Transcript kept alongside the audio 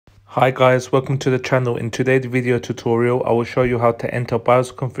Hi guys, welcome to the channel. In today's video tutorial, I will show you how to enter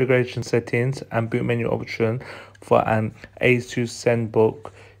BIOS configuration settings and boot menu option for an Asus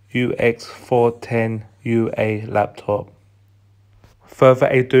Zenbook UX410UA laptop. Further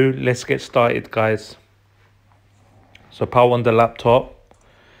ado, let's get started guys. So power on the laptop,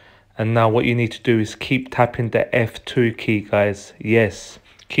 and now what you need to do is keep tapping the F2 key guys. Yes,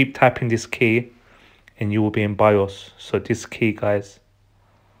 keep tapping this key and you will be in BIOS. So this key guys,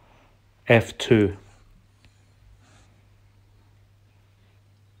 F2.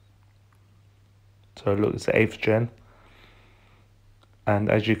 So look, it's the 8th gen. And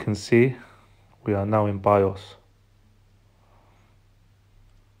as you can see, we are now in BIOS.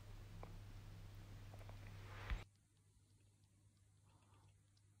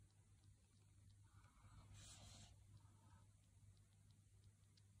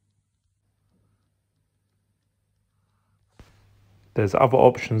 There's other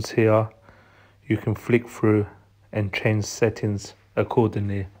options here. You can flick through and change settings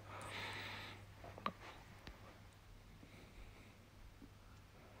accordingly.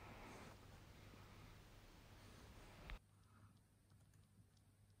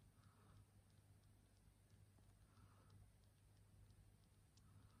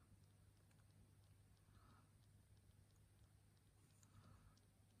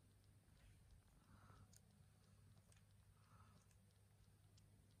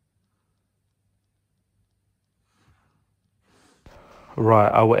 Right,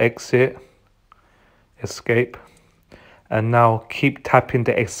 I will exit, escape, and now keep tapping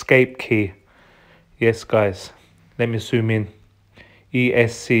the escape key. Yes guys, let me zoom in.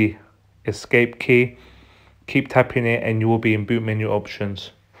 ESC, escape key. Keep tapping it and you will be in boot menu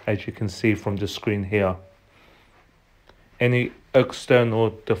options, as you can see from the screen here. Any external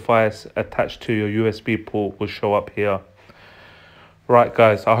device attached to your USB port will show up here. Right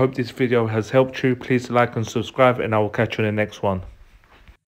guys, I hope this video has helped you. Please like and subscribe and I will catch you in the next one.